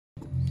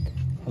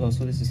Hello,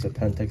 so this is the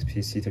Pentax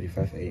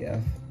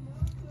AF35M.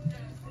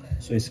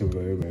 So it's a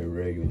very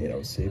rare unit, I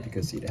would say,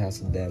 because it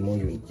has a demo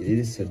unit. It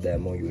is a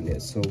demo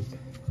unit, so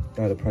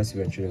now the price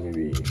eventually will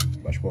be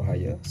much more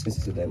higher since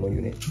it's a demo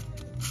unit.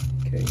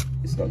 Okay,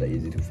 it's not that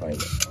easy to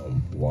find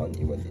one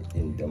even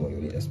in demo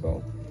unit as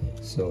well.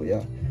 So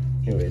yeah,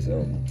 anyways,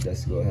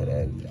 let's go ahead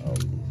and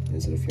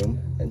insert the film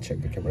and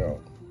check the camera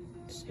out.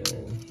 So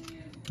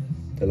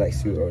the light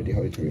suit already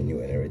how to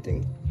renew and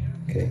everything.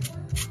 Okay.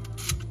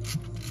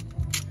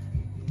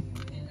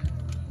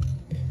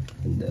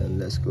 And then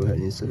let's go ahead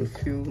and insert the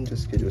film.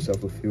 Just get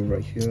yourself a film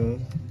right here.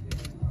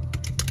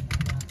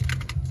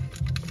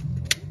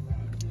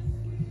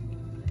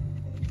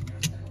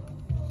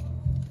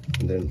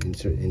 And then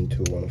insert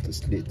into one of the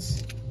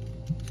slits.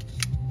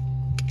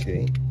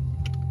 Okay.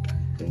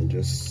 And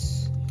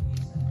just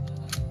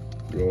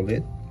roll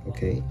it.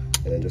 Okay.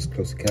 And then just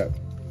close the cap.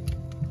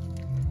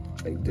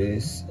 Like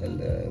this. And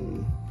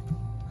then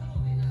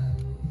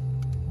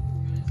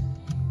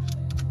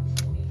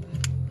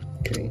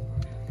okay.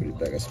 Put it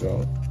back as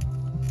well.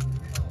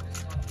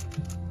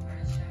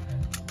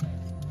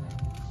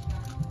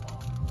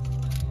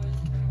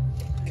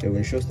 Okay, when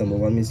it shows number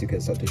 1 means you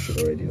can start to shoot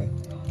already.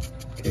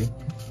 Okay,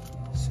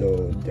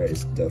 so there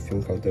is the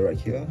film counter right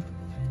here.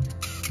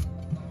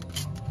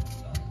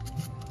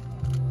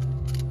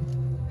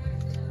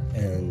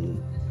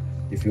 And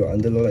if you're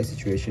under low light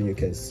situation, you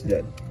can see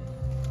that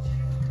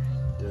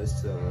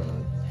there's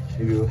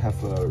it will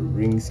have a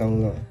ring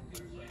sound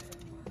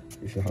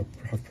if you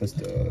have pressed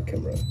the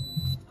camera.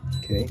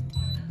 Okay,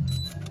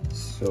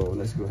 so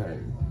let's go ahead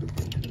and look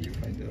into the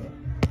viewfinder.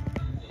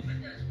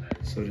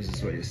 So this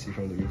is what you see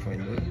from the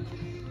viewfinder.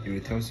 It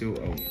will tell you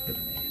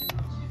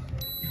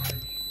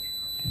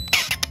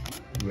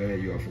where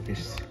you are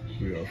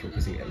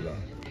focusing at.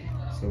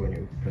 So when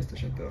you press the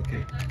shutter,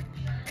 okay.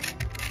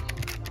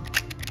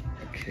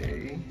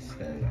 Okay,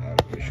 then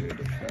I'll show you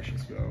the flash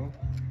as well.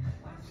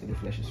 So the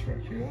flash is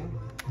right here.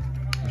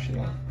 Push it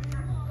out.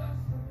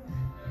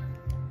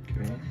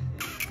 Okay.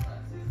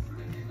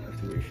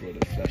 Wait for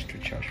the flash to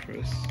charge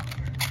first.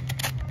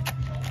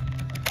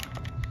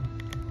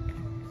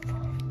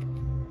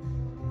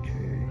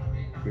 Okay,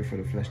 wait for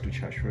the flash to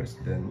charge first,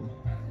 then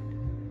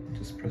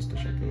just press the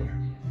shutter.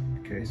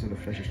 Okay, so the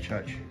flash is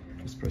charged,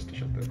 just press the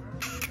shutter.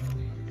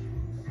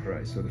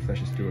 Alright, so the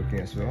flash is still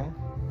working as well,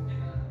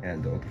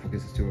 and the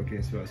autofocus is still working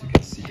as well. As you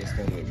can see, just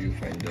now the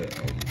viewfinder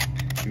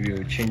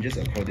will changes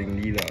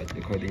according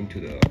to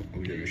the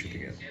object you're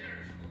shooting at.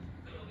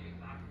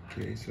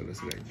 Okay, so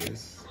let's like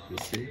this. You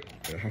see,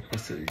 the half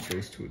pressed it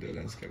goes to the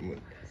landscape mode,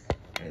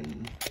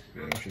 and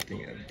when I'm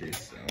shooting at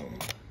this,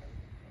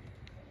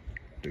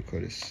 they call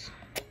this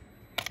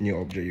new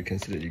object, you can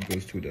see that it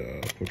goes to the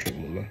portrait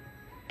mode.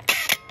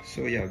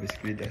 So yeah,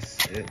 basically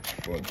that's it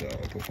for the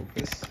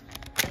autofocus.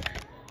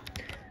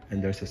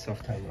 And there's a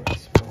self timer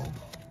as well,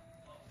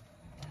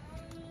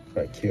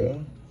 right here.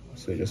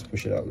 So you just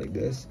push it out like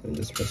this, and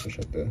just press the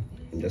shutter,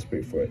 and just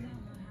wait for it.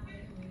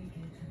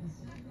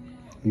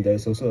 And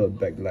there's also a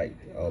backlight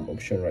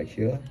option right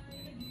here.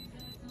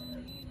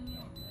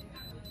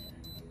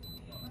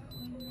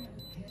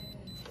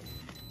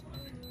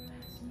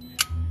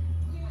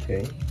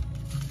 Okay,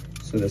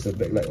 so there's a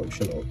backlight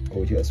option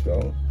over here as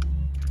well.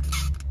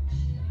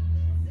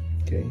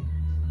 Okay,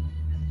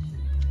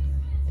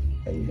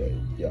 and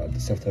yeah, the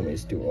self timer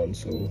is still on,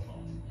 so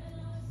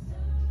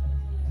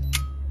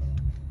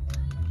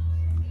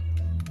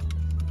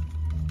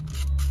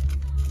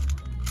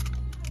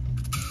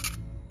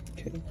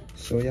okay.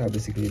 So yeah,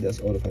 basically that's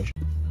all the functions.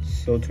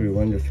 So to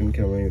rewind the film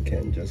camera, you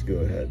can just go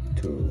ahead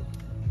to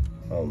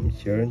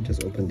here,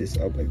 just open this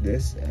up like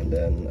this, and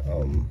then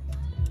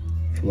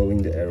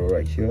following the arrow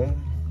right here,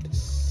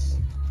 just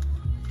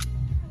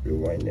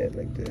rewind it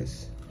like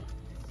this.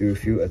 You will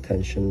feel a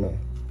tension now.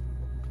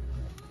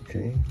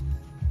 Okay.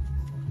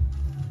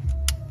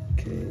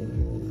 Okay,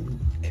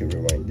 keep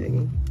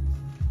rewinding.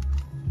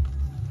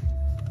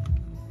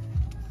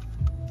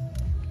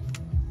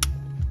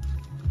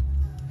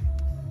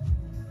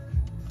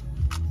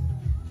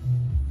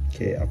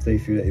 Okay, after you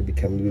feel that it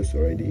become loose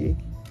already,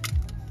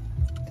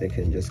 they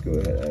can just go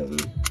ahead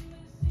and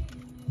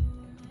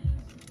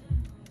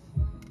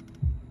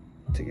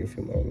take your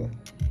film out.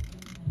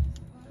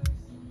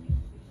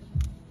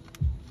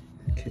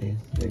 Okay,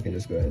 then you can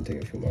just go ahead and take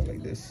your film out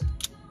like this.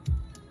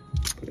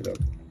 Put it up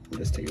and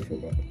just take your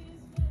film out.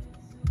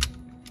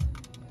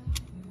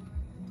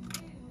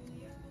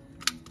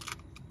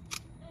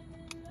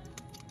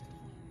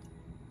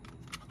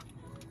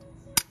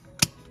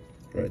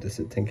 Alright, that's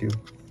it. Thank you.